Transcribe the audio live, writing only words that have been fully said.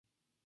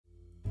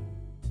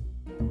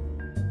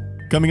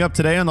Coming up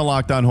today on the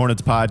Locked On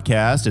Hornets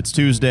podcast, it's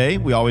Tuesday.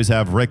 We always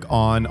have Rick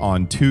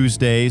on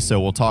Tuesday, so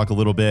we'll talk a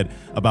little bit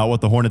about what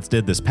the Hornets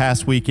did this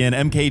past weekend.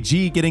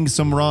 MKG getting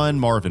some run,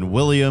 Marvin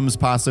Williams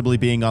possibly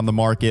being on the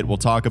market. We'll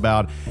talk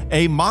about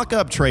a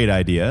mock-up trade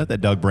idea that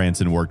Doug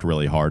Branson worked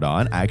really hard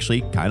on. I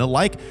actually kind of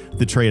like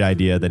the trade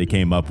idea that he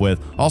came up with.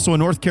 Also, a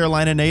North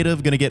Carolina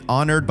native going to get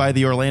honored by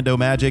the Orlando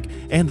Magic.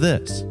 And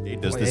this.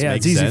 Does this make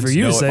it's easy sense? for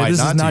you to say this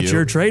is not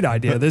your trade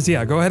idea.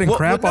 Go ahead and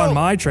crap no. on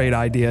my trade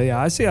idea. Yeah,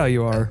 I see how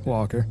you are,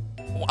 Walker.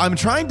 I'm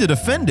trying to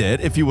defend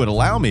it, if you would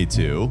allow me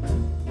to.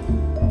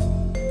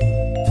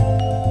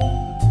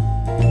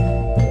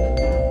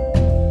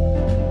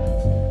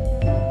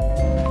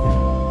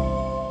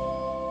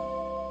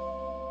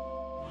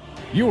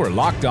 You are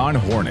Locked On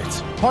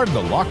Hornets, part of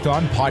the Locked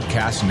On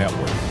Podcast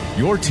Network.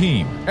 Your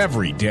team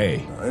every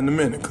day. In a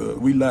minute, cuz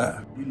we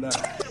live.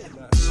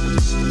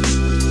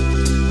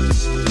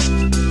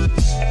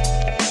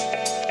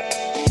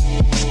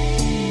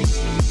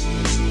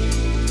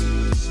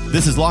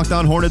 This is Locked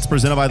On Hornets,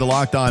 presented by the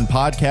Locked On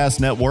Podcast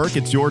Network.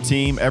 It's your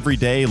team every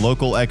day,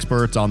 local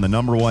experts on the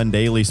 #1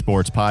 daily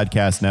sports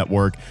podcast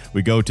network.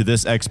 We go to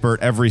this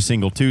expert every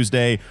single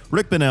Tuesday,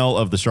 Rick Bonnell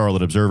of the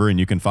Charlotte Observer, and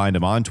you can find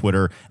him on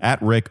Twitter at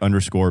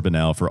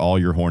Rick_Bonnell for all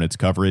your Hornets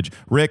coverage.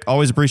 Rick,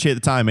 always appreciate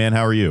the time, man.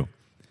 How are you?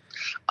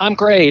 I'm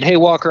great. Hey,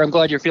 Walker, I'm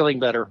glad you're feeling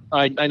better.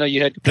 I know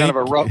you had kind of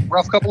a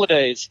rough couple of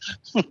days.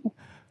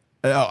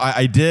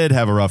 I did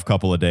have a rough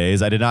couple of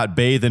days. I did not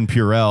bathe in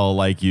Purell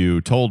like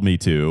you told me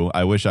to.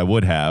 I wish I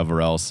would have,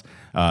 or else,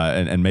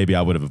 and maybe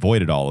I would have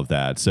avoided all of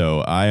that.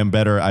 So I am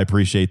better. I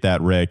appreciate that,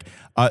 Rick.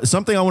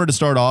 Something I wanted to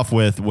start off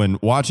with when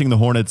watching the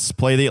Hornets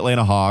play the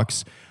Atlanta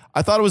Hawks,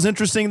 I thought it was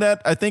interesting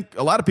that I think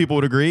a lot of people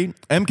would agree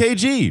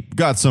MKG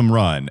got some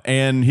run,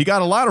 and he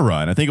got a lot of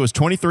run. I think it was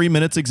 23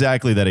 minutes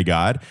exactly that he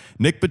got.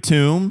 Nick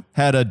Batum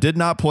had a did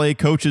not play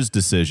coach's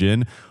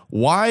decision.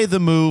 Why the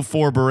move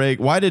for Borrego?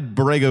 Why did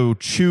Borrego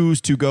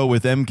choose to go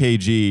with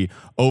MKG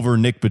over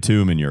Nick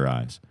Batum in your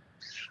eyes?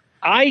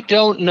 I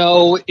don't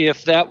know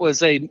if that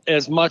was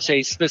as much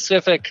a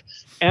specific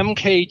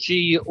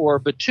MKG or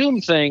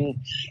Batum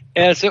thing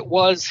as it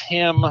was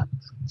him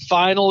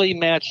finally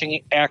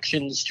matching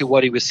actions to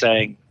what he was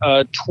saying.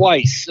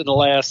 Twice in the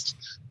last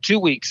 2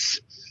 weeks,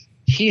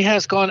 he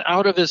has gone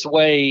out of his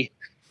way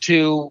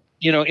to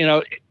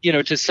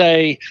to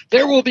say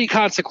there will be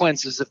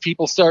consequences if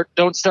people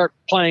don't start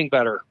playing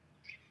better.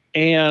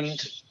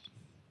 And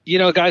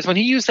guys, when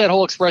he used that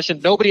whole expression,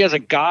 nobody has a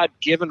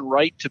God-given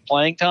right to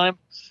playing time.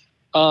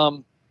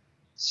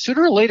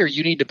 Sooner or later,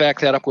 you need to back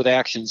that up with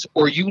actions,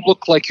 or you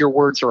look like your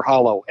words are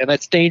hollow, and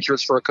that's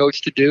dangerous for a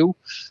coach to do.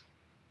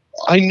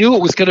 I knew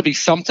it was going to be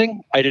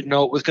something. I didn't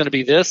know it was going to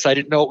be this. I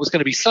didn't know it was going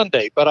to be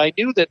Sunday, but I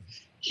knew that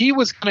he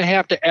was going to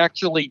have to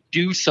actually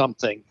do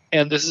something.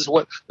 And this is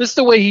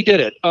the way he did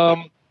it.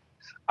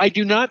 I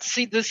do not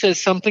see this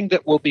as something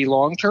that will be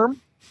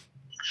long-term.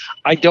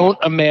 I don't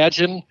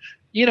imagine,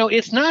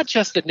 it's not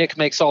just that Nick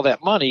makes all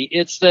that money.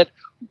 It's that,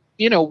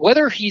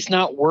 whether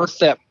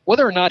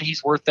or not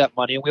he's worth that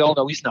money, and we all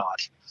know he's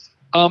not.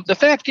 The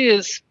fact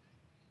is,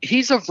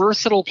 he's a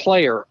versatile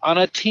player on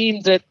a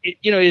team that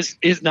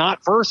is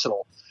not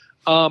versatile.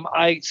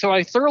 I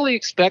thoroughly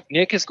expect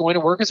Nick is going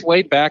to work his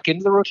way back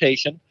into the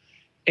rotation,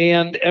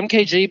 and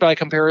MKG by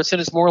comparison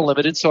is more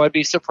limited. So I'd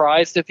be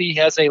surprised if he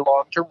has a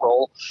long-term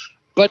role.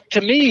 But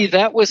to me,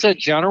 that was a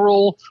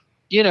general,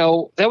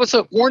 that was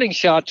a warning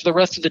shot to the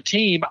rest of the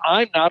team.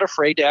 I'm not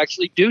afraid to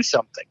actually do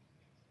something.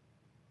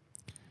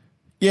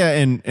 Yeah,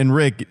 and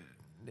Rick.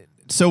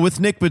 So with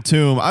Nick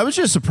Batum, I was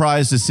just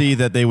surprised to see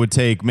that they would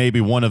take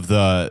maybe one of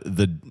the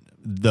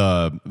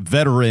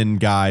veteran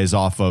guys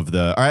off of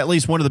or at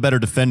least one of the better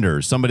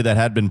defenders, somebody that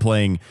had been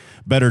playing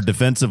better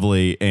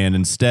defensively, and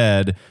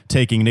instead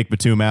taking Nick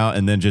Batum out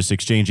and then just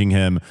exchanging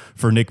him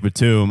for Nick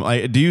Batum.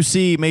 Do you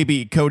see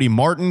maybe Cody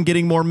Martin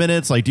getting more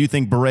minutes? Do you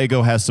think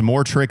Borrego has some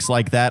more tricks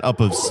like that up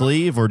his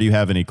sleeve, or do you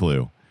have any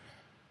clue?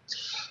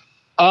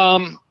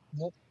 When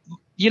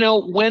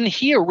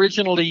he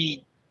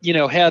originally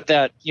had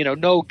that,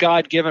 no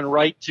God-given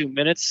right to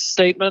minutes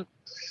statement,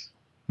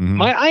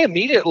 I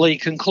immediately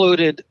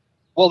concluded,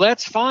 well,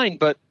 that's fine,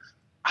 but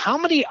how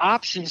many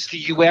options do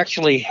you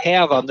actually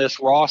have on this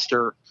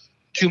roster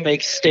to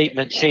make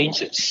statement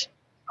changes?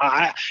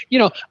 What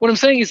I'm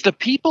saying is the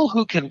people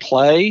who can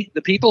play,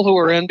 the people who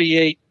are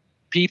NBA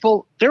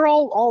people, they're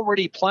all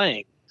already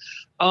playing.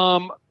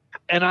 And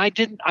I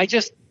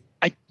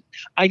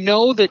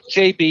know that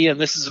JB, and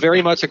this is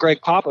very much a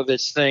Greg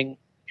Popovich thing,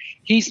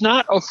 he's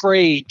not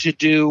afraid to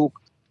do,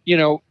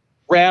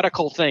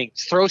 radical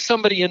things. Throw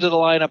somebody into the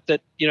lineup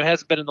that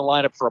hasn't been in the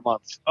lineup for a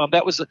month.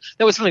 That was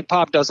something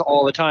Pop does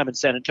all the time in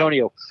San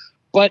Antonio.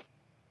 But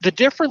the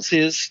difference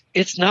is,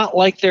 it's not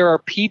like there are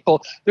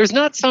people. There's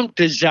not some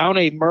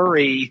DeJounte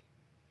Murray,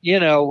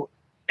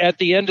 at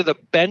the end of the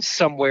bench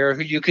somewhere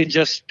who you can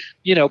just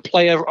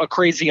play a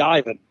crazy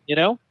Ivan.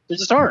 There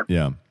just aren't.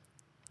 Yeah,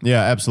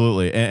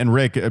 absolutely. And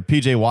Rick,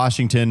 PJ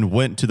Washington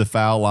went to the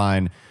foul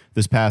line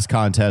this past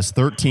contest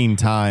 13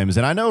 times.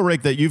 And I know,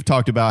 Rick, that you've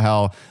talked about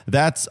how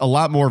that's a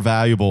lot more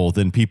valuable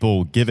than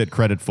people give it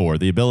credit for,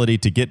 the ability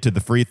to get to the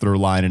free throw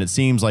line. And it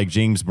seems like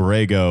James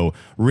Borrego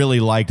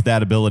really liked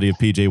that ability of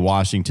P.J.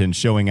 Washington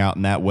showing out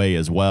in that way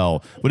as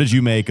well. What did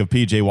you make of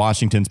P.J.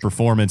 Washington's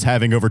performance,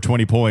 having over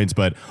 20 points,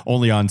 but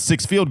only on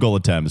 6 field goal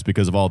attempts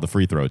because of all the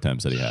free throw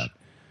attempts that he had?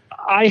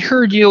 I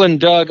heard you and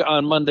Doug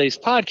on Monday's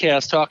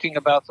podcast talking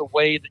about the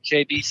way that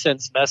JB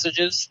sends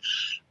messages.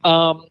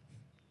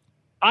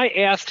 I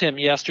asked him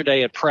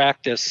yesterday at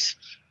practice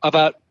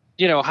about,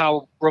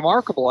 how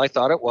remarkable I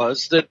thought it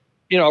was that,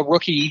 a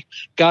rookie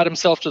got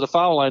himself to the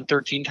foul line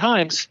 13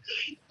 times.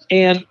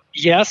 And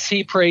yes,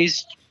 he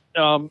praised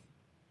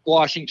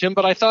Washington,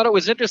 but I thought it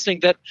was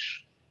interesting that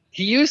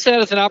he used that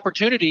as an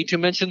opportunity to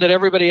mention that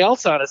everybody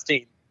else on his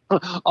team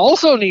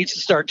also needs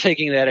to start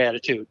taking that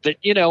attitude that,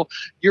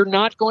 you're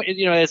not going,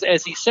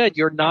 as he said,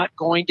 you're not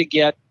going to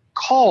get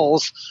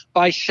calls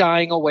by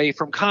shying away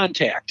from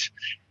contact.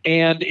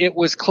 And it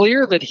was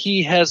clear that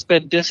he has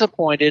been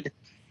disappointed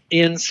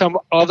in some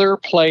other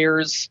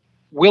players'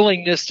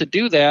 willingness to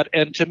do that.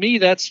 And to me,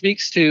 that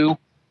speaks to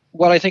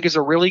what I think is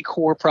a really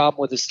core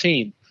problem with his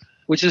team,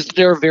 which is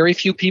there are very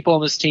few people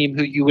on this team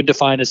who you would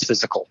define as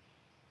physical.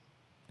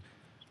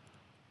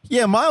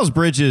 Yeah, Miles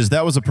Bridges,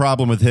 that was a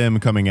problem with him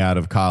coming out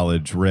of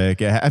college, Rick.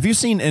 Have you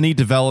seen any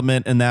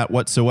development in that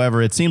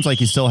whatsoever? It seems like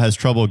he still has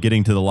trouble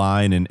getting to the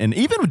line, and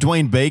even with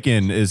Dwayne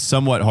Bacon is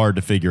somewhat hard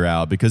to figure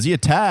out because he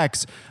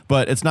attacks,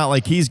 but it's not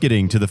like he's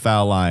getting to the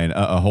foul line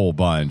a whole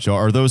bunch.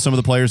 Are those some of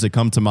the players that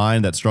come to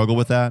mind that struggle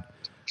with that?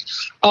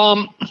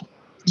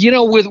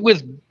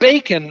 With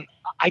Bacon,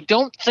 I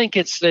don't think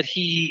it's that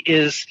he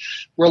is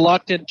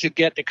reluctant to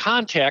get to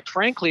contact.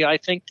 Frankly, I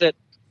think that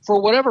for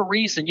whatever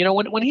reason,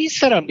 when he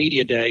said on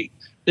media day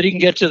that he can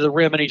get to the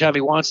rim anytime he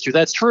wants to,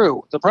 that's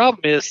true. The problem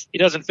is he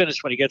doesn't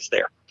finish when he gets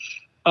there.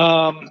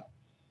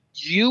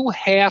 You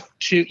have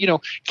to,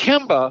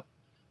 Kemba,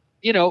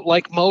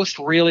 like most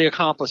really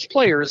accomplished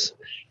players,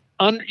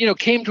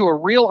 came to a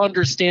real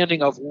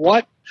understanding of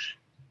what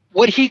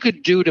he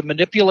could do to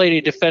manipulate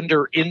a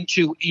defender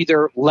into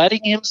either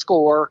letting him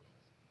score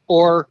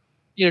or,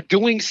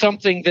 doing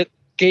something that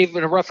gave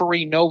a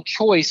referee no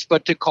choice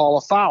but to call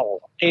a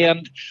foul.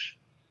 And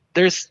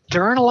there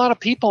aren't a lot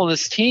of people on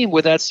this team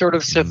with that sort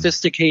of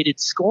sophisticated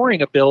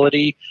scoring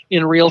ability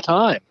in real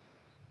time.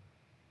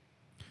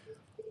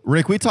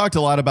 Rick, we talked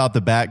a lot about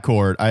the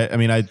backcourt.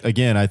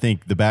 I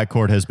think the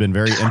backcourt has been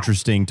very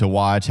interesting to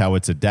watch, how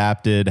it's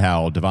adapted,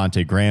 how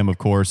Devontae Graham, of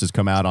course, has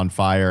come out on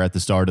fire at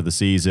the start of the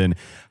season.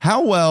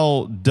 How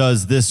well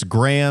does this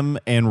Graham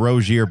and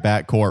Rozier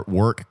backcourt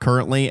work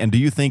currently, and do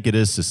you think it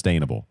is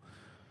sustainable?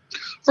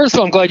 First of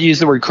all, I'm glad you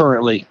used the word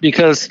currently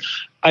because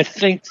I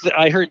think that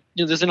I heard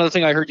there's another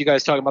thing I heard you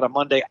guys talking about on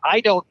Monday. I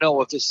don't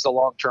know if this is a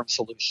long-term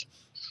solution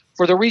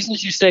for the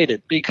reasons you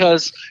stated,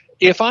 because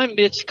if I'm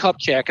Mitch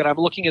Kupchak and I'm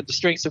looking at the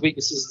strengths and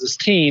weaknesses of this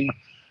team,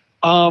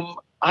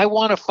 I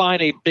want to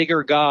find a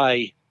bigger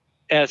guy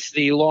as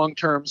the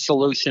long-term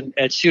solution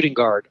at shooting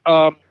guard.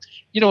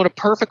 In a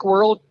perfect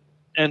world,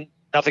 and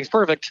nothing's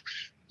perfect,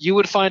 you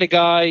would find a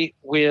guy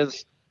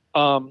with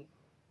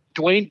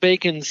Dwayne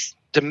Bacon's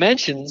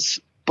dimensions,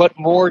 but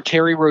more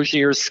Terry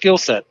Rozier's skill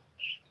set.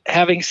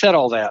 Having said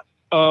all that,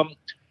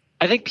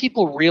 I think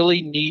people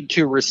really need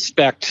to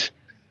respect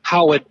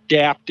how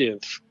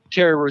adaptive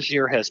Terry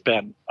Rozier has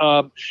been.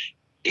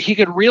 He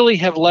could really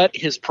have let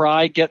his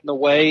pride get in the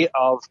way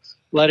of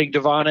letting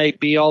Devontae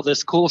be all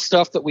this cool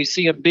stuff that we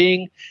see him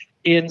being.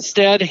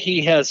 Instead,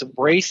 he has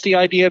embraced the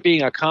idea of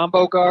being a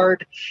combo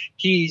guard.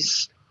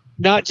 He's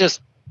not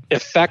just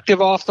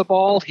effective off the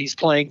ball. He's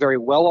playing very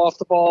well off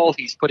the ball.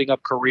 He's putting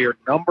up career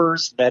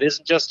numbers. That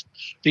isn't just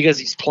because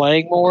he's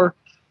playing more.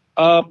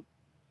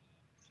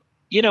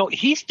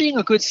 He's being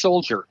a good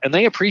soldier, and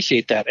they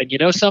appreciate that. And you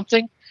know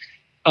something?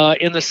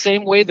 In the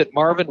same way that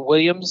Marvin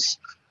Williams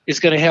is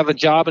going to have a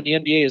job in the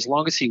NBA as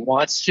long as he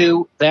wants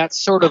to, that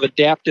sort of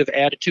adaptive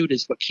attitude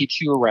is what keeps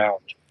you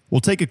around.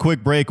 We'll take a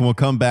quick break and we'll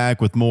come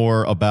back with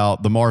more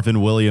about the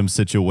Marvin Williams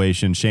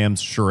situation.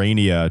 Shams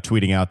Charania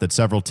tweeting out that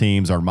several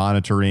teams are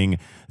monitoring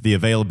the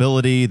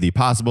availability, the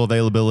possible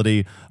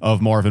availability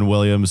of Marvin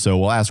Williams. So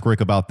we'll ask Rick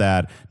about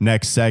that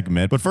next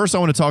segment. But first, I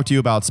want to talk to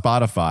you about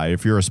Spotify.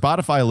 If you're a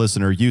Spotify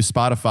listener, use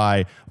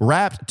Spotify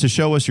Wrapped to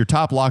show us your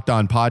top Locked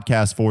On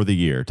podcast for the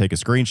year. Take a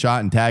screenshot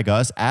and tag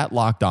us at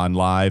Locked On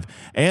Live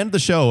and the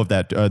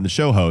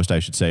show host, I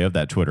should say, of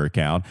that Twitter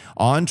account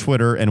on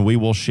Twitter, and we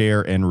will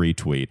share and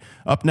retweet.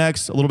 Up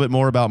next, a little bit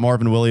more about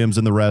Marvin Williams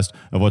and the rest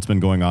of what's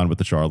been going on with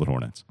the Charlotte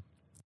Hornets.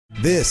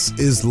 This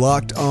is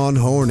Locked On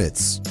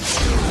Hornets.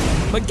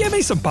 But give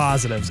me some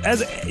positives.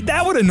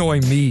 That would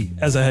annoy me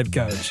as a head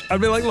coach.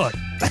 I'd be like, look,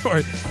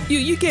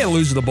 you can't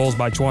lose to the Bulls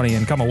by 20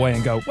 and come away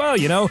and go, well,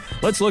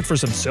 let's look for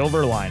some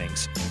silver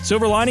linings.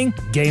 Silver lining,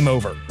 game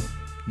over.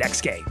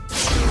 Next game.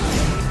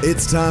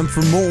 It's time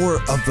for more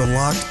of the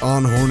Locked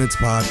On Hornets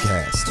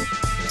podcast.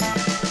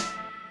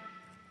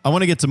 I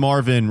want to get to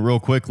Marvin real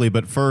quickly,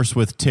 but first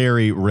with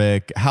Terry,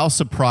 Rick, how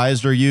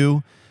surprised are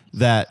you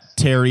that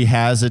Terry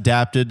has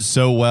adapted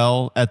so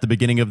well at the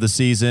beginning of the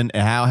season?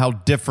 How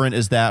different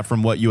is that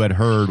from what you had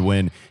heard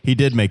when he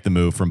did make the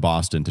move from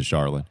Boston to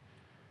Charlotte?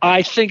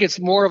 I think it's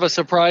more of a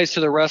surprise to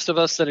the rest of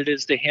us than it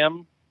is to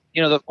him.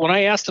 When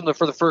I asked him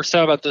for the first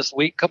time about this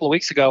week, a couple of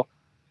weeks ago,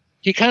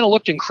 he kind of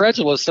looked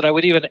incredulous that I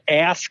would even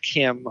ask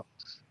him,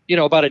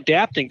 about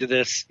adapting to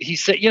this. He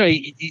said,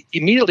 he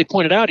immediately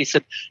pointed out,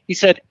 he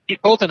said,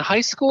 both in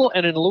high school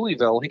and in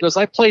Louisville, he goes,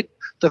 I played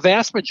the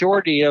vast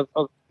majority of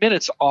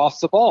minutes off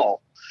the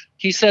ball.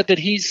 He said that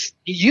he's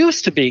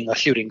used to being a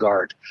shooting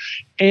guard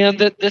and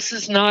that this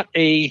is not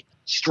a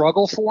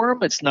struggle for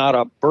him. It's not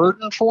a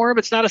burden for him.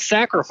 It's not a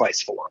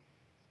sacrifice for him.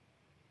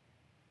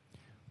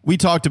 We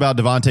talked about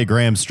Devontae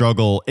Graham's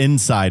struggle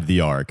inside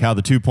the arc, how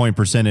the 2-point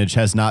percentage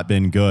has not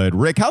been good.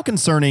 Rick, how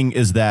concerning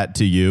is that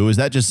to you? Is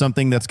that just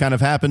something that's kind of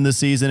happened this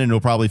season and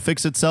it'll probably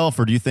fix itself,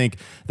 or do you think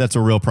that's a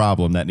real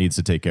problem that needs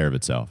to take care of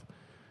itself?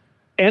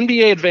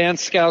 NBA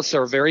advanced scouts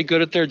are very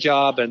good at their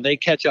job and they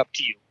catch up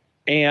to you.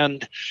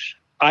 And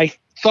I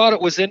thought it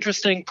was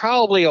interesting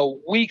probably a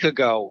week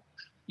ago.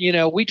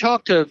 We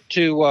talked to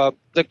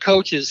the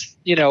coaches,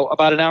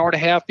 about an hour and a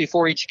half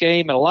before each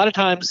game. And a lot of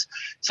times,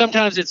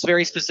 sometimes it's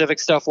very specific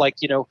stuff like,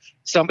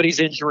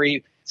 somebody's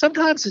injury.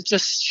 Sometimes it's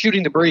just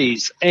shooting the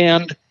breeze.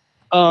 And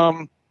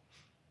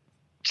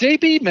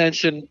JB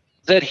mentioned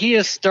that he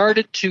has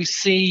started to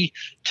see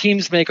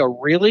teams make a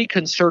really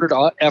concerted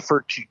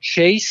effort to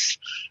chase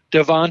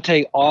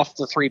Devontae off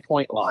the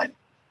 3-point line.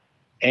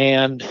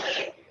 And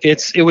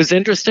it was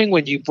interesting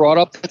when you brought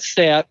up that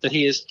stat that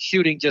he is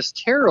shooting just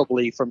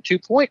terribly from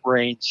 2-point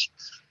range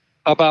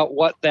about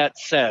what that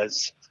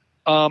says.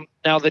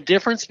 Now, the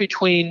difference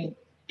between,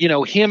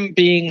 him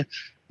being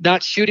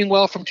not shooting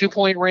well from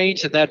 2-point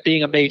range and that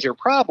being a major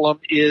problem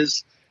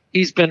is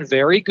he's been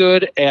very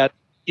good at,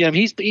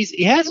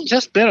 he hasn't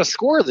just been a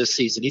scorer this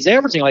season. He's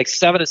averaging like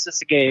 7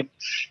 assists a game.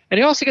 And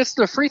he also gets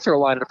to the free throw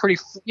line on a pretty,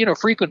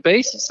 frequent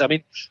basis. I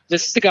mean,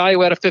 this is the guy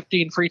who had a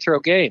 15 free throw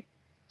game.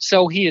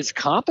 So he is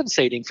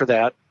compensating for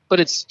that. But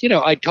it's,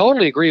 I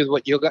totally agree with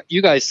what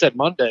you guys said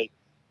Monday,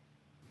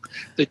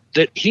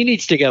 that he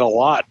needs to get a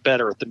lot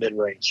better at the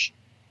mid-range.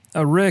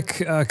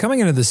 Rick,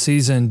 coming into the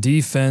season,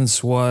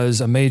 defense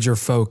was a major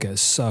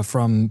focus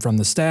from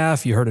the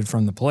staff. You heard it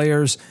from the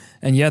players,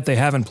 and yet they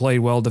haven't played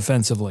well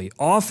defensively.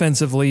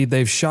 Offensively,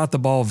 they've shot the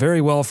ball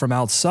very well from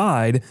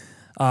outside,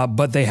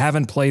 but they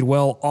haven't played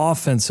well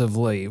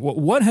offensively.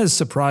 What has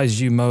surprised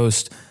you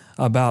most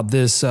about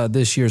this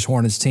year's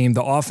Hornets team,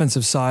 the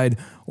offensive side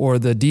or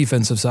the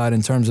defensive side,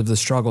 in terms of the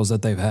struggles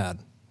that they've had?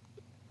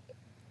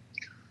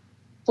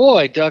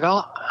 Boy, Doug,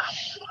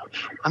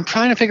 I'm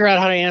trying to figure out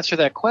how to answer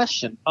that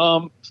question.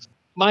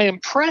 My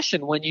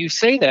impression when you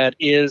say that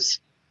is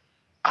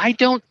I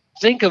don't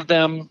think of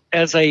them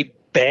as a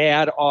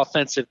bad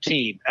offensive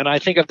team, and I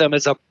think of them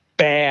as a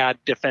bad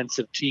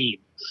defensive team.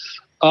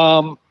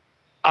 I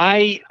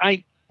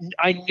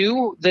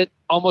knew that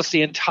almost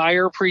the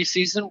entire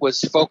preseason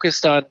was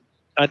focused on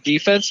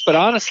defense, but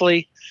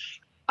honestly,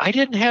 I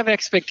didn't have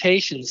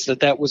expectations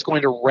that was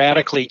going to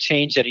radically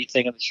change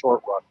anything in the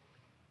short run.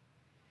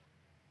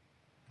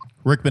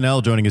 Rick Bonnell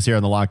joining us here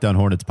on the Locked On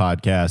Hornets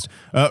podcast.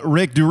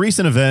 Rick, do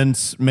recent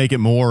events make it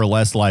more or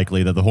less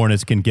likely that the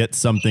Hornets can get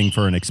something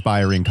for an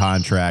expiring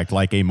contract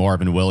like a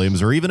Marvin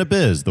Williams or even a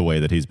Biz the way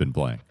that he's been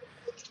playing?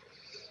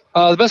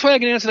 The best way I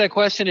can answer that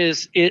question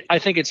is I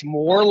think it's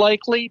more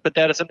likely, but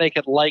that doesn't make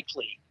it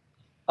likely.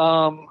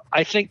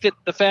 I think that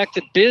the fact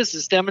that Biz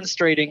is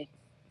demonstrating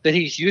that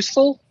he's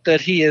useful, that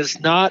he is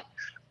not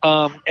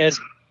as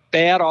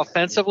bad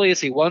offensively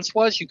as he once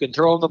was. You can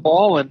throw him the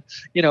ball, and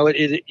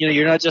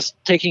you're not just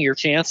taking your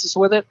chances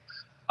with it.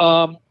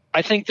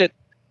 I think that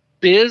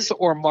Biz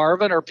or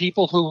Marvin are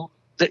people who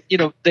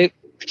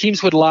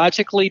teams would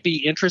logically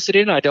be interested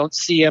in. I don't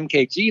see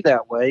MKG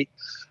that way.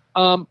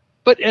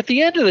 But at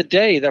the end of the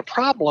day, the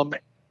problem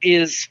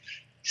is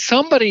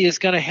somebody is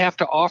going to have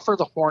to offer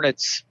the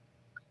Hornets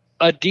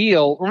a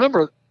deal.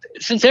 Remember,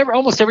 since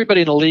almost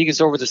everybody in the league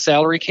is over the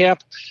salary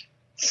cap,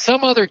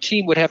 some other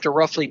team would have to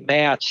roughly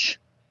match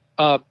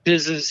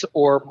Biz's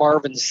or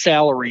Marvin's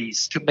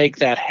salaries to make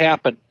that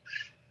happen.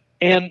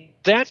 And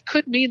that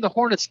could mean the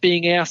Hornets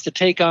being asked to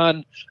take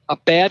on a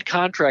bad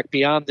contract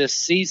beyond this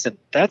season.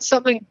 That's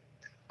something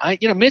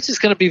Mitch is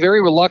going to be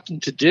very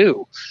reluctant to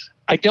do.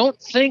 I don't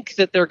think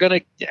that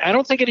I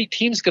don't think any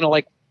team's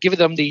going to give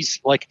them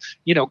these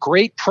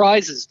great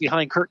prizes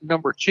behind curtain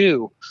number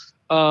 2.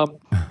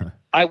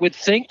 I would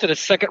think that a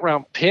second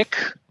round pick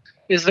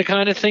is the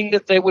kind of thing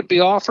that they would be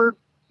offered.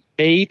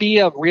 Maybe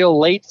a real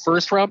late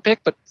first round pick,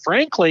 but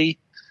frankly,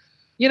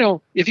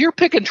 if you're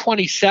picking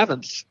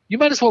 27th, you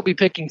might as well be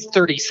picking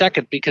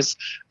 32nd, because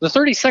the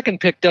 32nd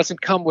pick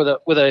doesn't come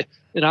with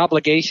an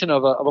obligation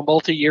of a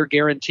multi-year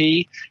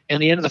guarantee,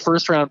 and the end of the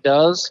first round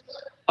does.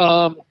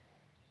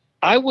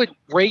 I would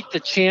rate the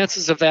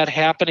chances of that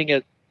happening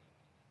at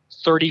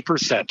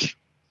 30%.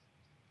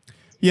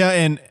 Yeah,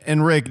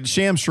 and Rick,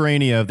 Shams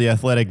Charania of The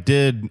Athletic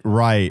did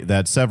write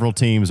that several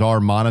teams are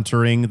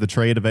monitoring the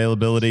trade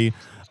availability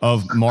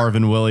of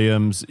Marvin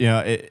Williams.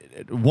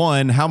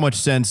 One, how much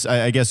sense,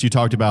 I guess you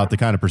talked about the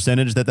kind of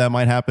percentage that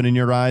might happen in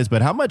your eyes,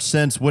 but how much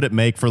sense would it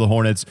make for the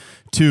Hornets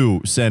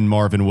to send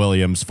Marvin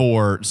Williams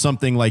for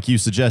something like you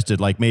suggested,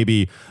 like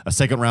maybe a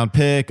second-round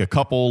pick, a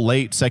couple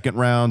late second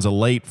rounds, a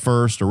late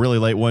first, a really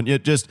late one?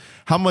 Just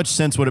how much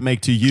sense would it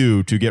make to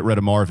you to get rid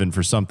of Marvin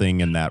for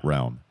something in that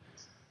realm?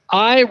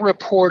 I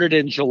reported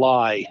in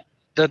July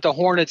that the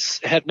Hornets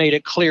had made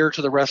it clear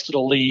to the rest of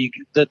the league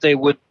that they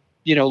would,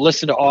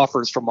 listen to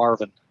offers from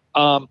Marvin.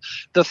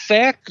 The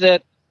fact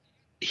that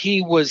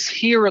he was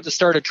here at the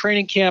start of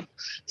training camp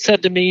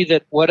said to me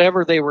that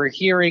whatever they were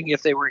hearing,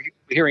 if they were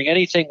hearing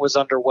anything, was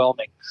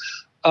underwhelming.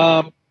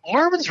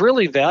 Marvin's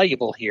really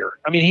valuable here.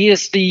 I mean,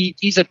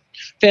 he's a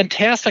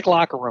fantastic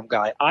locker room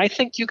guy. I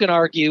think you can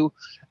argue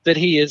that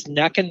he is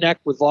neck and neck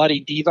with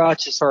Vlade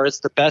Divac as far as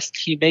the best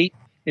teammate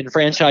in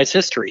franchise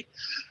history.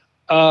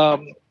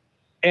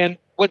 And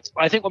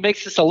what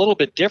makes this a little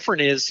bit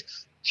different is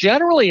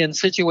generally in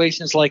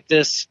situations like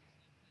this,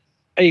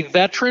 a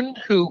veteran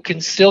who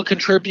can still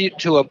contribute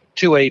to a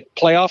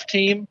playoff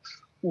team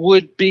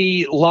would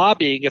be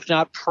lobbying, if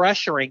not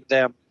pressuring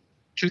them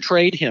to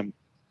trade him.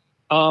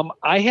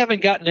 I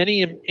haven't gotten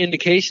any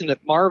indication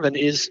that Marvin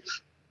is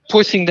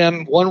pushing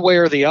them one way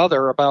or the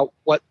other about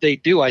what they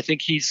do. I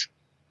think he's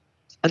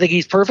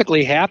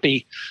perfectly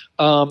happy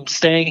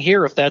staying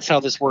here if that's how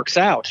this works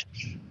out.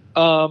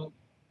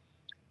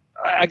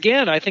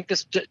 Again, I think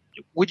this.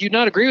 Would you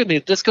not agree with me?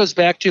 This goes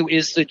back to,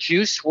 is the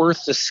juice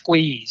worth the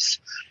squeeze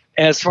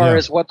as far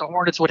as what the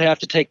Hornets would have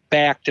to take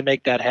back to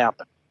make that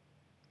happen?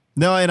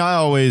 No, and I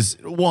always,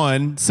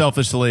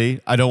 selfishly,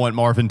 I don't want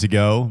Marvin to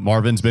go.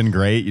 Marvin's been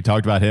great. You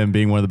talked about him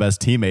being one of the best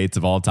teammates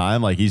of all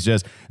time. Like,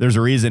 there's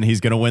a reason he's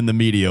going to win the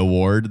media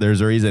award. There's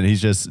a reason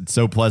he's just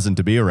so pleasant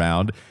to be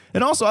around.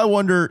 And also, I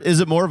wonder,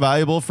 is it more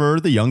valuable for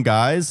the young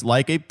guys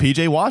like a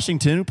PJ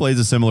Washington, who plays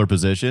a similar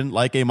position,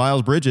 like a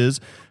Miles Bridges,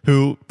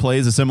 who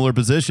plays a similar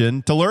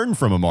position, to learn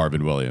from a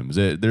Marvin Williams?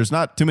 There's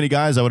not too many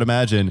guys, I would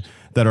imagine,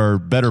 that are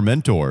better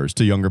mentors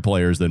to younger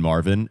players than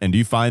Marvin. And do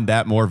you find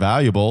that more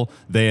valuable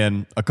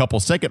than a couple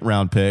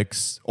second-round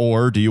picks,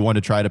 or do you want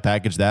to try to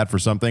package that for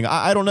something?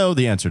 I don't know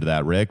the answer to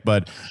that, Rick,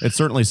 but it's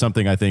certainly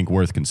something I think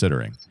worth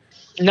considering.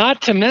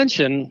 Not to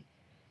mention,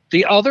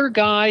 the other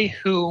guy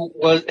who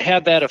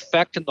had that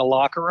effect in the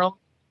locker room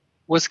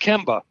was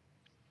Kemba.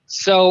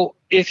 So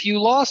if you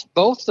lost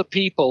both the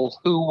people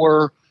who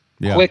were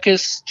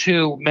quickest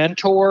to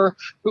mentor,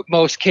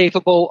 most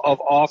capable of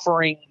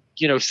offering,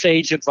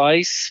 sage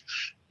advice,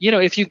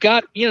 if you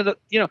got,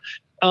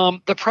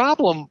 the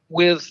problem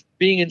with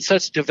being in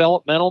such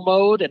developmental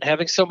mode and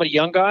having so many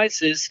young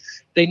guys is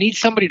they need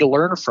somebody to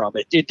learn from.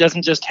 It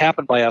doesn't just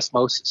happen by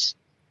osmosis.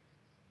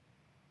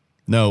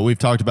 No, we've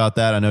talked about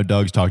that. I know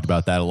Doug's talked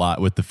about that a lot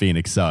with the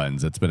Phoenix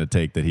Suns. That's been a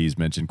take that he's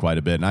mentioned quite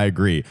a bit, and I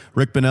agree.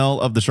 Rick Bonnell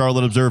of the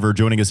Charlotte Observer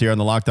joining us here on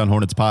the Locked On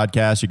Hornets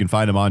podcast. You can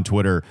find him on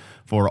Twitter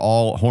for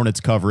all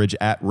Hornets coverage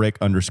at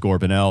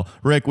Rick_Bonnell.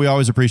 Rick, we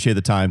always appreciate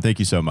the time. Thank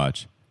you so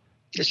much.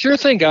 Sure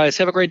thing, guys.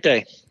 Have a great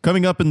day.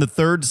 Coming up in the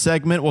third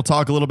segment, we'll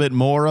talk a little bit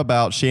more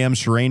about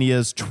Shams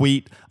Charania's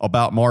tweet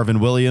about Marvin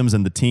Williams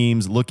and the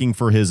teams looking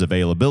for his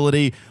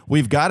availability.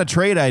 We've got a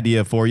trade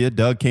idea for you.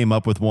 Doug came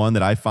up with one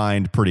that I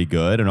find pretty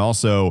good, and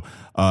also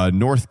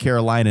North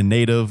Carolina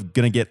native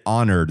going to get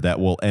honored that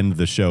we'll end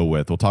the show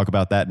with. We'll talk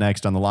about that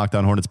next on the Locked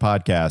On Hornets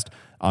podcast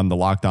on the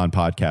Locked On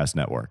Podcast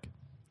Network.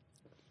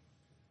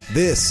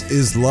 This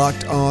is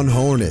Locked On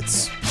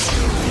Hornets.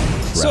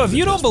 So if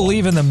you don't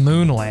believe in the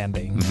moon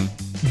landing,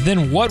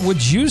 then what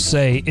would you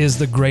say is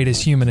the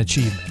greatest human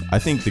achievement? I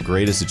think the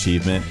greatest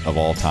achievement of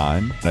all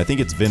time, and I think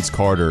it's Vince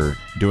Carter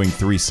doing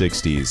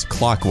 360s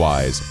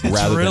clockwise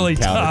rather really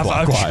than tough.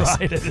 counterclockwise. I've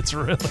tried it. It's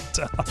really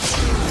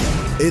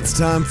tough. It's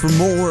time for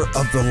more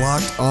of the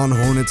Locked On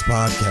Hornets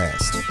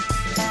podcast.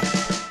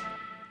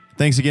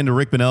 Thanks again to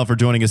Rick Bonnell for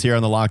joining us here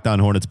on the Locked On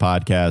Hornets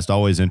podcast.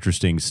 Always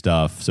interesting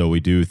stuff. So we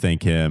do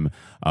thank him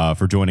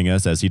for joining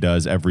us, as he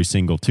does every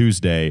single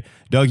Tuesday.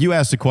 Doug, you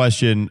asked a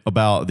question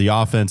about the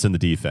offense and the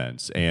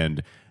defense,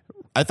 and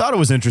I thought it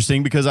was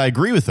interesting because I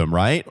agree with him,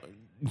 right?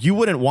 You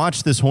wouldn't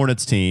watch this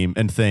Hornets team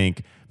and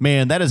think,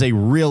 man, that is a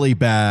really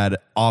bad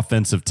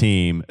offensive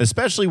team,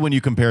 especially when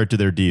you compare it to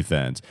their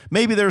defense.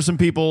 Maybe there are some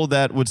people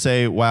that would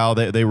say, wow,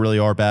 they really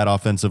are bad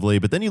offensively,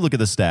 but then you look at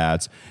the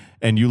stats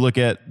and you look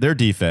at their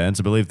defense.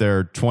 I believe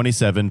they're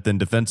 27th in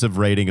defensive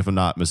rating, if I'm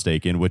not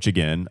mistaken, which,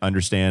 again,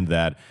 understand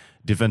that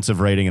defensive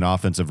rating and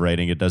offensive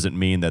rating, it doesn't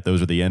mean that those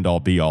are the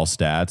end-all, be-all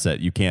stats, that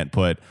you can't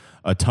put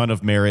a ton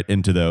of merit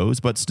into those,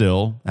 but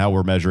still, how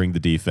we're measuring the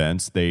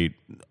defense, they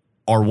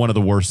are one of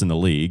the worst in the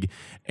league.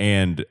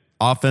 And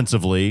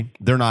offensively,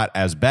 they're not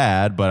as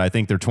bad, but I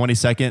think they're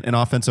 22nd in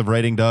offensive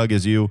rating, Doug,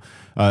 as you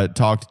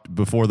talked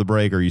before the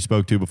break, or you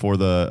spoke to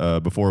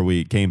before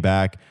we came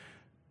back.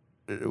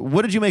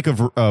 what did you make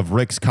of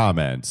Rick's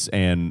comments,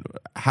 and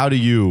how do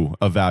you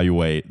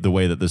evaluate the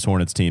way that this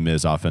Hornets team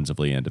is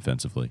offensively and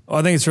defensively? Well,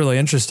 I think it's really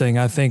interesting.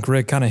 I think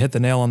Rick kind of hit the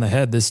nail on the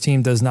head. This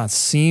team does not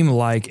seem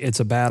like it's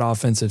a bad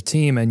offensive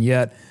team, and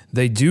yet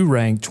they do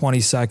rank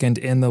 22nd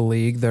in the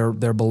league.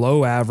 They're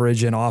below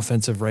average in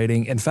offensive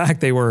rating. In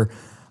fact, they were,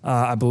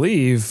 I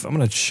believe, I'm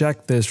going to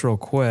check this real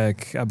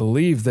quick. I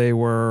believe they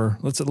were,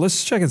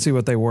 let's check and see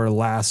what they were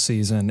last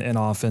season in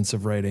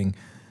offensive rating.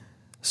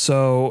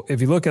 So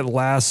if you look at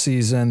last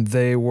season,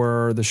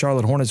 the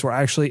Charlotte Hornets were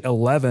actually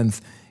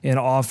 11th in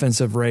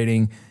offensive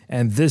rating,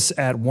 and this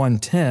at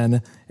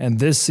 110. And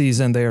this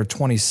season they are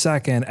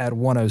 22nd at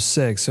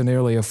 106, so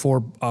nearly a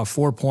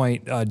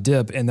 4-point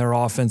dip in their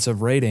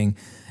offensive rating.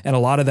 And a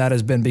lot of that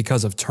has been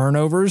because of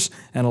turnovers,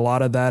 and a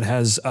lot of that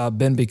has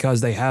been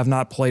because they have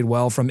not played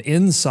well from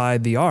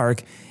inside the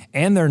arc,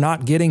 and they're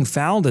not getting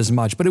fouled as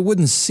much. But it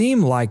wouldn't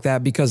seem like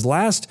that because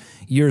last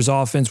year's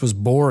offense was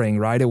boring,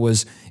 right? It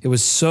was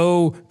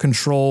so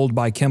controlled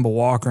by Kemba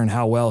Walker and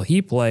how well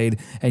he played,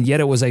 and yet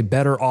it was a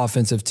better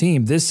offensive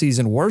team. This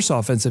season, worse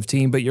offensive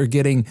team, but you're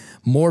getting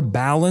more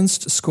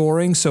balanced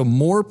scoring, so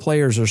more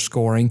players are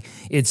scoring.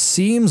 It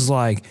seems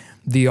like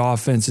the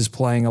offense is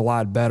playing a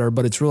lot better,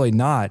 but it's really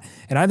not.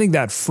 And I think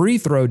that free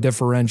throw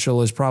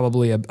differential is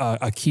probably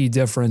a key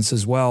difference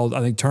as well.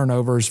 I think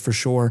turnovers for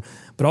sure,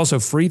 but also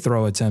free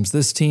throw attempts.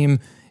 This team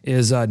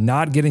is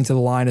not getting to the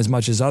line as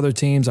much as other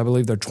teams. I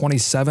believe they're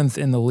 27th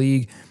in the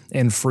league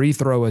in free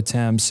throw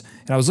attempts.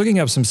 And I was looking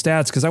up some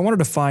stats because I wanted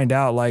to find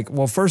out,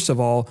 first of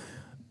all,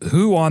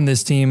 who on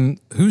this team,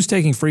 who's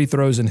taking free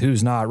throws and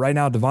who's not. Right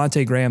now,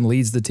 Devontae Graham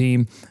leads the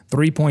team,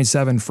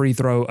 3.7 free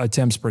throw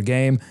attempts per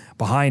game.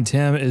 Behind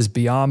him is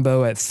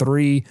Biyombo at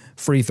 3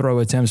 free throw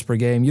attempts per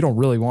game. You don't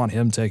really want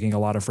him taking a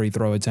lot of free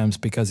throw attempts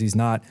because he's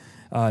not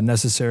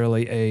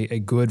necessarily a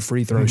good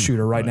free throw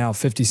shooter right now,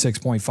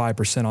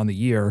 56.5% on the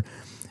year.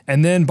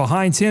 And then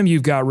behind him,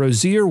 you've got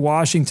Rozier,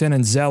 Washington,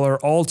 and Zeller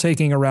all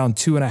taking around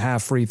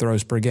 2.5 free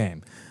throws per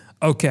game.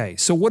 Okay,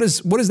 so what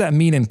does that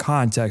mean in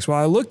context? Well,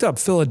 I looked up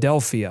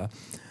Philadelphia.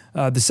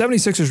 The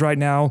 76ers right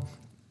now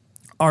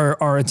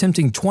are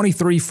attempting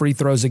 23 free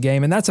throws a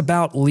game, and that's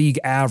about league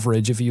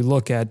average. If you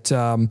look at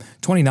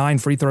 29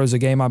 free throws a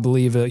game, I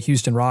believe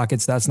Houston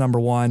Rockets, that's number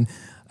one.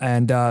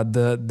 And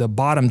the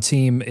bottom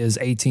team is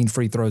 18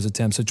 free throws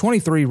attempts. So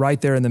 23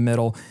 right there in the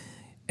middle.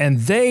 And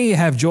they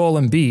have Joel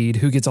Embiid,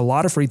 who gets a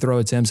lot of free throw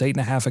attempts,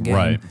 8.5 a game.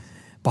 Right.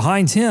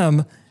 Behind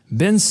him,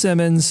 Ben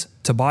Simmons,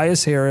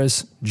 Tobias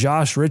Harris,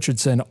 Josh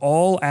Richardson,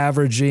 all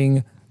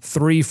averaging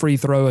 3 free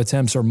throw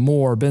attempts or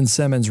more. Ben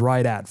Simmons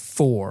right at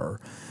 4.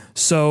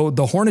 So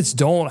the Hornets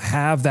don't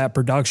have that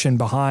production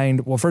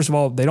behind. Well, first of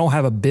all, they don't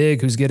have a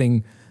big who's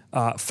getting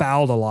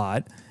fouled a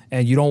lot,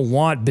 and you don't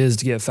want Biz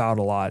to get fouled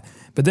a lot.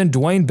 But then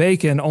Dwayne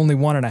Bacon, only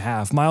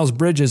 1.5. Miles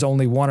Bridges,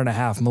 only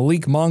 1.5.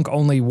 Malik Monk,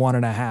 only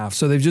 1.5.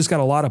 So they've just got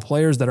a lot of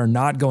players that are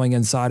not going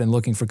inside and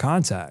looking for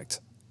contact.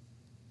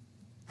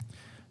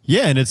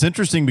 Yeah, and it's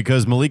interesting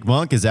because Malik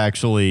Monk has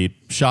actually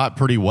shot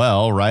pretty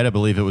well, right? I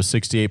believe it was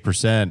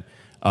 68%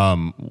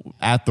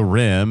 at the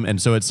rim,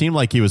 and so it seemed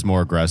like he was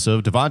more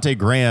aggressive. Devontae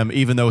Graham,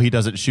 even though he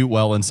doesn't shoot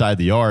well inside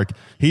the arc,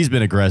 he's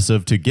been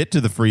aggressive to get to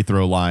the free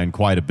throw line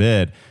quite a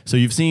bit. So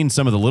you've seen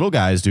some of the little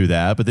guys do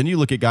that, but then you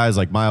look at guys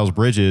like Miles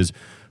Bridges,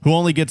 who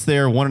only gets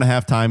there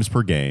 1.5 times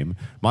per game.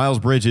 Miles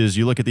Bridges,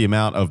 you look at the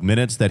amount of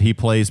minutes that he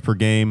plays per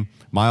game,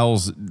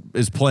 Miles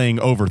is playing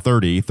over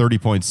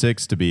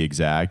 30.6 to be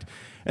exact.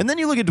 And then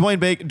you look at Dwayne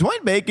Bacon.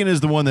 Dwayne Bacon is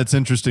the one that's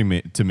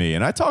interesting to me,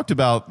 and I talked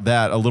about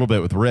that a little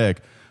bit with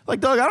Rick. Like,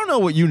 Doug, I don't know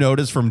what you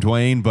noticed from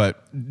Dwayne,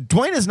 but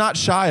Dwayne is not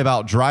shy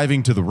about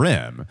driving to the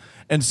rim.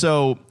 And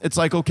so it's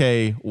like,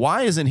 okay,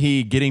 why isn't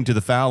he getting to the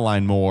foul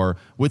line more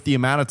with the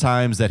amount of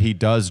times that he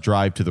does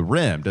drive to the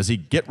rim? Does he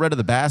get rid of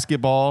the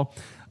basketball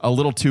a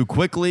little too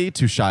quickly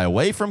to shy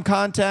away from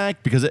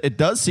contact? Because it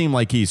does seem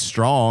like he's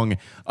strong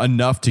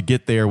enough to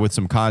get there with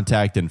some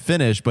contact and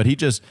finish, but he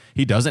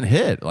doesn't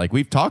hit. Like,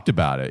 we've talked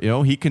about it. You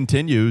know, he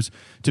continues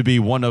to be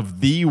one of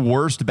the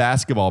worst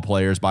basketball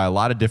players by a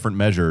lot of different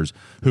measures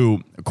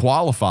who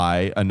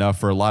qualify enough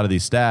for a lot of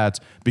these stats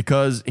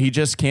because he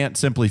just can't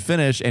simply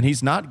finish, and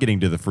he's not getting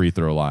to the free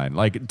throw line.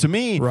 Like, to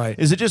me, right.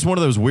 Is it just one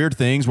of those weird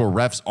things where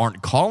refs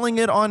aren't calling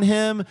it on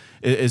him?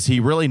 Is he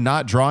really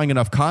not drawing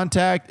enough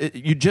contact?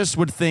 You just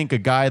would think a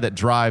guy that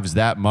drives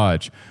that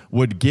much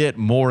would get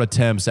more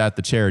attempts at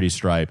the charity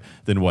stripe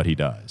than what he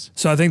does.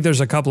 So I think there's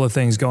a couple of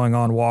things going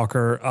on,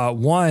 Walker.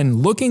 One,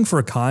 looking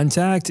for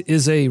contact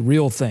is a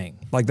real thing.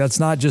 Like, that's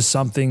not just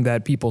something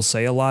that people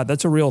say a lot.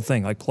 That's a real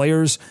thing. Like,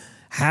 players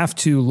have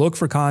to look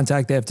for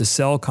contact. They have to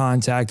sell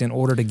contact in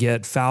order to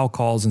get foul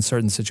calls in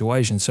certain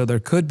situations. So there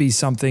could be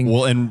something.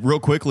 Well, and real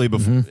quickly,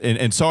 before,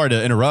 and sorry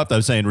to interrupt, I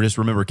was saying, just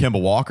remember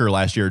Kemba Walker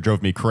last year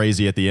drove me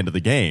crazy at the end of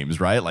the games,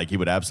 right? Like, he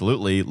would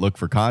absolutely look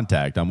for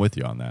contact. I'm with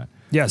you on that.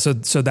 Yeah, so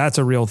that's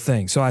a real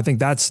thing. So I think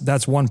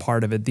that's one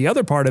part of it. The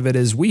other part of it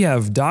is we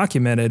have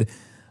documented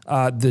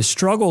the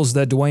struggles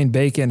that Dwayne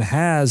Bacon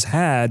has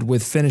had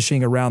with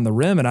finishing around the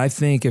rim. And I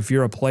think if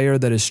you're a player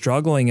that is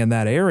struggling in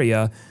that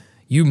area,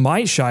 you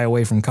might shy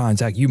away from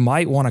contact. You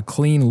might want a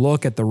clean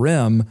look at the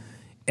rim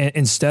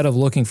instead of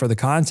looking for the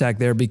contact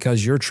there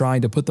because you're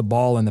trying to put the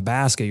ball in the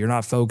basket. You're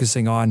not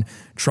focusing on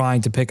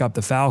trying to pick up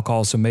the foul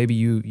call, so maybe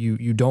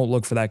you don't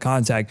look for that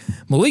contact.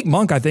 Malik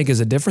Monk, I think, is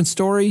a different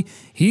story.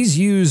 He's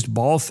used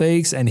ball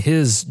fakes and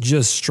his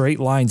just straight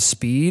line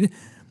speed.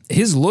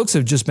 His looks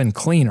have just been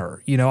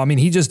cleaner. I mean,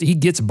 he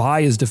gets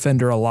by his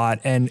defender a lot,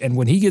 and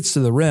when he gets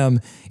to the rim,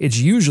 it's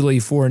usually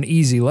for an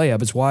easy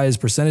layup. It's why his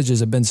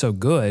percentages have been so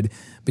good,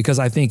 because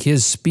I think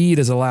his speed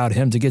has allowed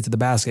him to get to the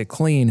basket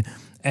clean,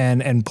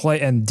 and play,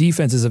 and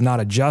defenses have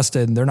not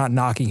adjusted, and they're not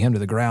knocking him to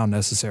the ground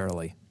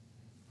necessarily.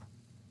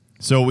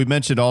 So we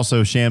mentioned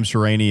also Shams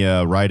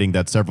Charania writing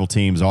that several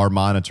teams are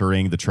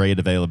monitoring the trade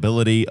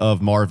availability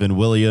of Marvin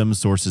Williams.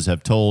 Sources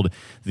have told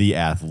The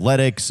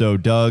Athletic. So,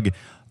 Doug,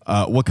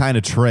 what kind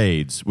of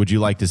trades would you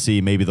like to see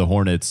maybe the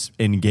Hornets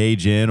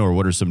engage in, or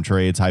what are some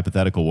trades,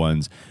 hypothetical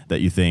ones, that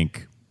you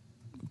think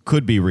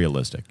could be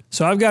realistic?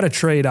 So I've got a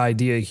trade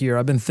idea here.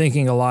 I've been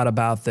thinking a lot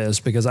about this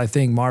because I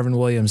think Marvin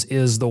Williams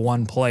is the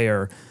one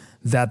player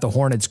that the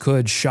Hornets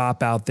could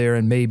shop out there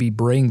and maybe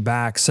bring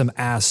back some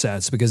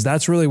assets, because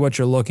that's really what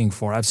you're looking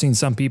for. I've seen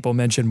some people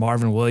mention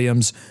Marvin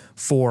Williams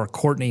for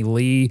Courtney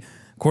Lee.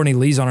 Courtney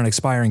Lee's on an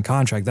expiring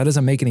contract. That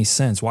doesn't make any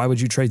sense. Why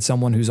would you trade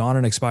someone who's on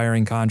an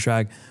expiring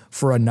contract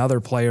for another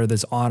player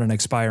that's on an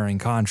expiring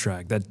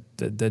contract?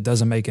 That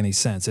doesn't make any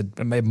sense. It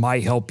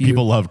might help you.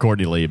 People love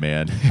Courtney Lee,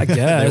 man. I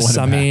guess.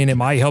 I mean, it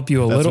might help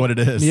you a little. That's what it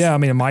is. Yeah, I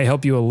mean, it might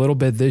help you a little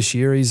bit this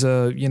year. He's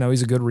a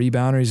good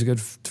rebounder. He's a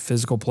good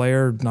physical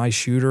player, nice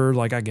shooter,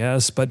 I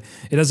guess. But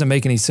it doesn't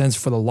make any sense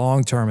for the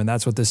long term, and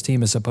that's what this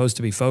team is supposed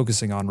to be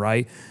focusing on,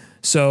 right?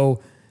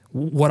 So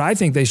what I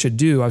think they should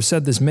do, I've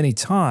said this many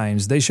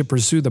times, they should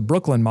pursue the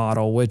Brooklyn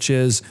model, which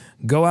is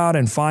go out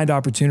and find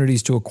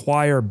opportunities to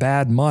acquire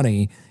bad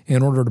money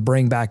in order to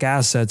bring back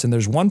assets. And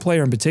there's one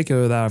player in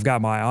particular that I've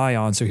got my eye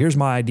on. So here's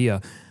my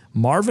idea.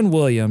 Marvin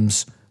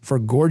Williams for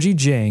Gorgie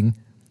Jing,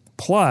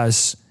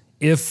 plus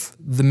if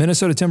the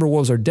Minnesota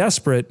Timberwolves are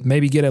desperate,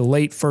 maybe get a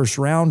late first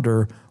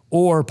rounder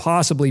or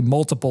possibly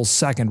multiple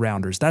second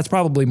rounders. That's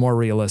probably more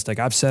realistic.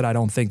 I've said I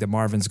don't think that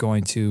Marvin's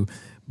going to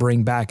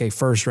bring back a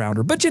first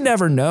rounder, but you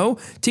never know.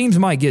 Teams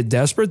might get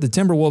desperate. The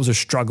Timberwolves are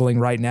struggling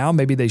right now.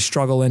 Maybe they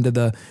struggle into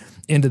the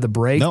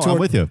break. I'm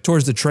with you.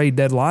 Towards the trade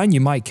deadline.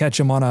 You might catch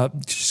them on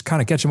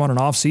an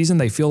off season.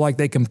 They feel like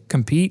they can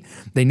compete.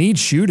 They need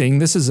shooting.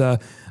 This is a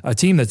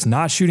team that's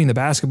not shooting the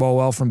basketball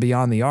well from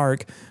beyond the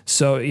arc.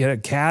 So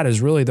Cat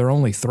is really their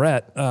only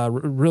threat,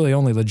 really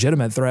only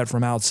legitimate threat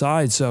from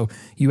outside. So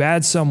you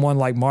add someone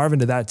like Marvin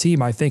to that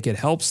team, I think it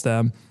helps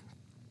them.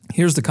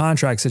 Here's the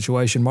contract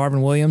situation.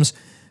 Marvin Williams,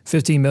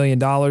 $15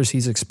 million,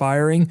 he's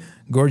expiring.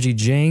 Gorgie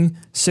Jing,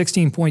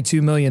 $16.2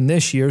 million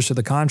this year, so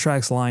the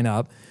contracts line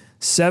up.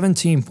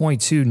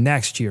 $17.2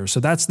 next year,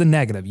 so that's the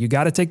negative. You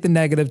got to take the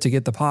negative to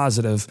get the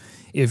positive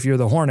if you're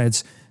the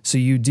Hornets. So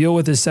you deal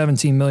with his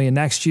 $17 million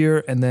next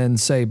year and then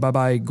say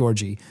bye-bye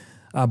Gorgie.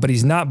 But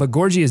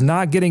Gorgie is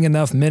not getting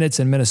enough minutes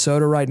in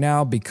Minnesota right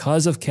now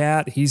because of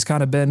Cat. He's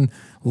kind of been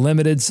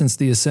limited since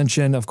the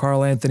ascension of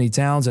Karl Anthony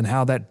Towns and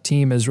how that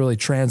team has really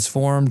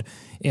transformed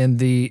in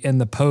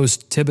the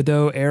post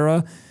Thibodeau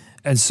era.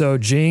 And so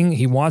Jing,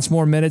 he wants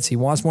more minutes, he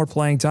wants more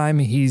playing time.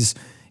 He's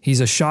a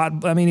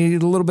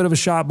little bit of a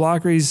shot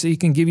blocker. He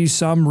can give you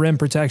some rim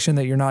protection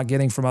that you're not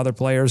getting from other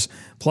players.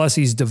 Plus,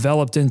 he's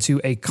developed into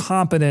a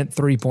competent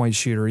three-point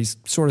shooter. He's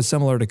sort of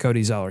similar to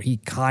Cody Zeller. He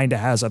kind of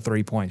has a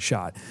three-point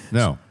shot.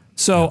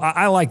 So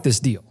I like this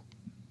deal.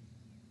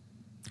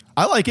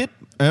 I like it.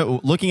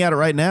 Looking at it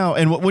right now,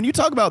 and when you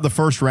talk about the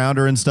first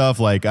rounder and stuff,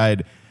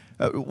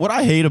 what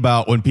I hate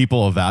about when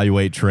people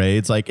evaluate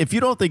trades, if you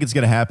don't think it's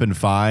going to happen,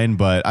 fine,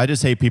 but I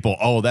just hate people,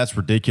 that's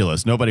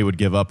ridiculous. Nobody would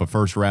give up a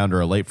first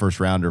rounder, a late first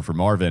rounder for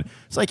Marvin.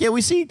 It's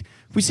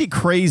we see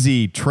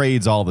crazy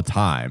trades all the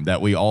time that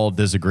we all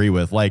disagree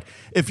with.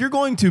 If you're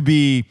going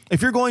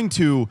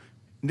to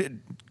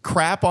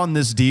crap on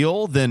this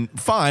deal, then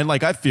fine.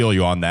 I feel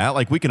you on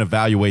that. We can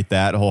evaluate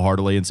that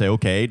wholeheartedly and say,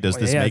 okay, does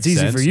this make sense?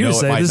 It's easy for you to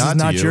say this is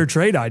not your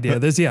trade idea.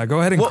 Go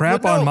ahead and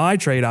crap on my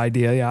trade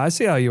idea. Yeah, I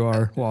see how you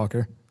are,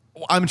 Walker.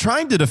 I'm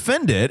trying to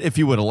defend it, if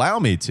you would allow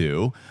me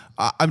to.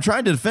 I'm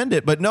trying to defend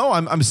it, but no,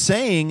 I'm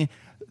saying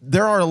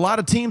there are a lot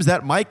of teams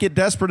that might get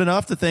desperate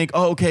enough to think,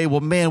 okay, well,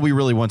 man, we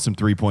really want some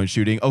three-point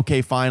shooting.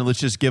 Okay, fine, let's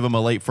just give them a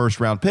late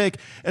first-round pick.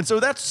 And so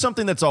that's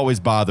something that's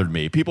always bothered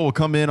me. People will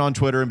come in on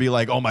Twitter and be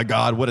like, oh, my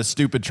God, what a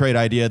stupid trade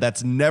idea.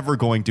 That's never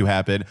going to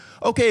happen.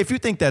 Okay, if you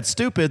think that's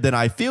stupid, then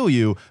I feel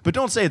you, but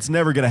don't say it's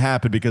never going to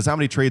happen, because how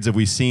many trades have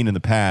we seen in the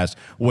past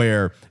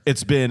where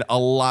it's been a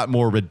lot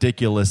more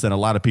ridiculous than a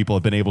lot of people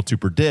have been able to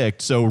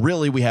predict? So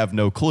really, we have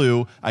no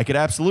clue. I could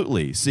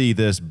absolutely see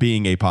this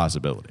being a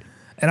possibility.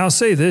 And I'll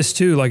say this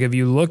too, if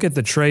you look at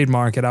the trade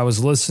market, I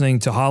was listening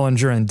to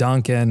Hollinger and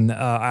Duncan,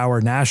 our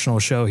national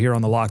show here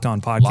on the Locked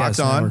On Podcast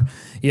Network.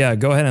 Yeah,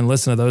 go ahead and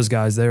listen to those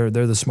guys. They're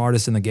the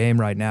smartest in the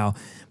game right now.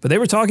 But they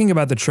were talking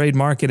about the trade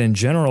market in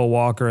general,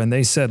 Walker, and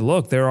they said,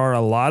 look, there are a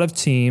lot of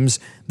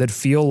teams that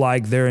feel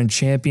like they're in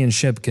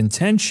championship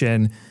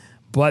contention,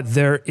 but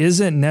there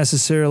isn't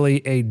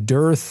necessarily a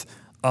dearth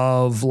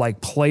of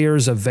like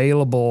players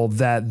available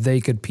that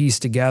they could piece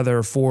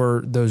together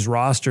for those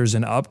rosters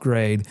and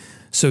upgrade.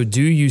 So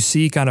do you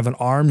see kind of an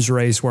arms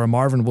race where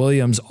Marvin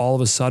Williams all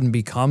of a sudden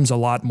becomes a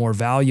lot more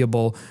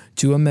valuable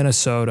to a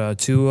Minnesota,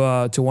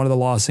 to one of the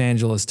Los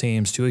Angeles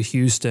teams, to a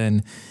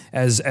Houston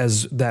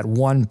as that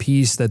one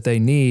piece that they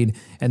need,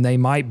 and they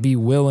might be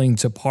willing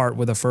to part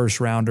with a first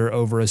rounder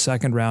over a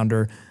second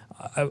rounder?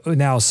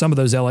 Now, some of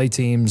those LA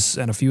teams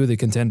and a few of the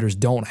contenders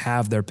don't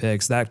have their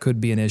picks. That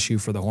could be an issue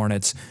for the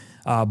Hornets.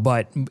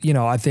 But,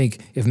 I think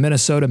if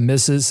Minnesota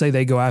misses, say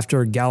they go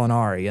after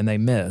Gallinari and they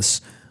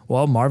miss,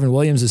 well, Marvin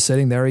Williams is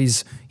sitting there.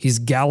 He's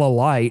Galla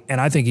light,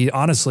 and I think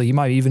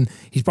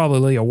he's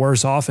probably a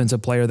worse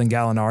offensive player than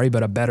Gallinari,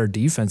 but a better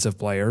defensive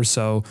player.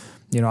 So,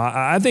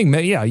 I think,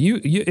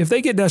 you if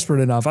they get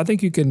desperate enough, I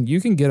think you can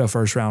get a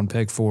first round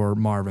pick for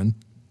Marvin,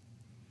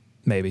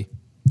 maybe.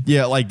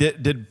 Yeah, like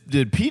did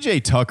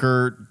PJ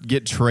Tucker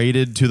get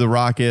traded to the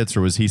Rockets,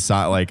 or was he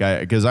signed?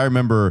 Because I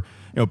remember,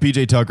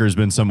 PJ Tucker has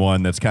been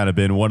someone that's kind of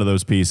been one of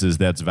those pieces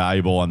that's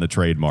valuable on the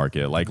trade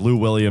market. Like Lou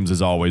Williams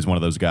is always one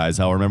of those guys.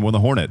 I remember when the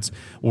Hornets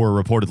were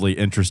reportedly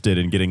interested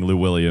in getting Lou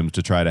Williams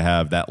to try to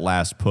have that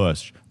last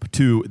push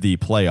to the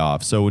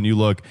playoffs. So when you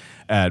look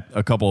at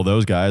a couple of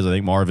those guys, I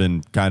think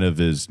Marvin kind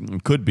of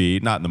could be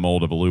not in the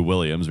mold of a Lou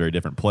Williams, very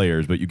different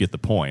players, but you get the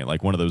point.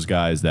 Like one of those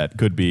guys that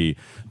could be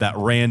that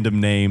random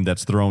name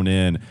that's thrown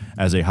in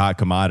as a hot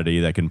commodity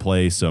that can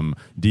play some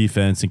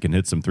defense and can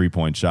hit some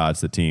 3-point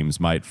shots that teams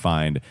might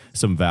find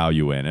some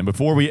value in. And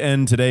before we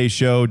end today's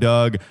show,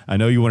 Doug, I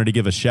know you wanted to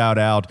give a shout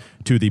out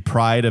to the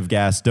Pride of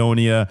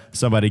Gastonia,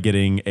 somebody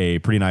getting a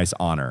pretty nice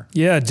honor.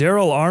 Yeah,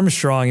 Daryl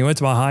Armstrong. He went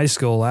to my high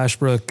school,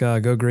 Ashbrook,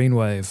 go Green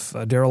Wave.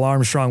 Daryl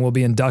Armstrong will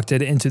be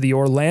inducted into the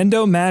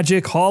Orlando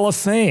Magic Hall of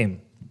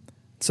Fame.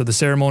 So the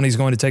ceremony is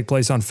going to take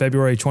place on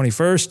February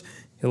 21st.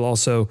 He'll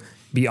also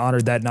be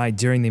honored that night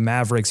during the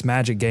Mavericks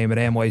Magic game at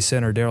Amway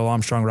Center. Daryl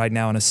Armstrong right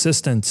now an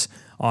assistant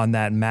on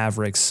that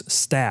Mavericks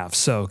staff.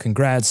 So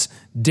congrats,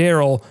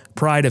 Daryl,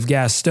 Pride of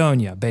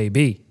Gastonia,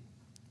 baby.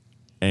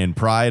 And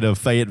Pride of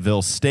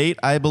Fayetteville State,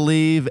 I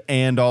believe.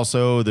 And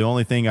also the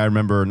only thing I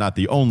remember, not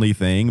the only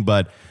thing,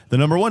 but the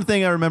number one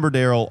thing I remember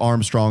Daryl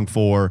Armstrong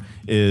for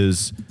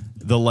is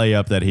the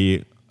layup that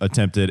he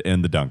attempted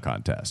in the dunk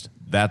contest.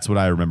 That's what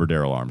I remember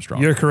Daryl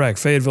Armstrong. You're correct.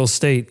 Fayetteville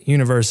State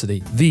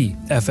University, the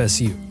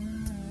FSU.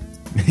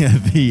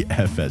 The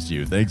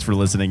FSU. Thanks for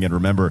listening. And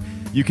remember,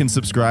 you can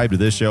subscribe to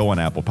this show on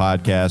Apple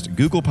Podcast,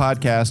 Google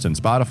Podcast, and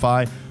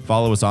Spotify.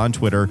 Follow us on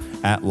Twitter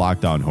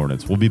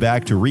 @LockedOnHornets. We'll be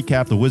back to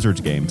recap the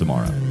Wizards game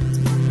tomorrow.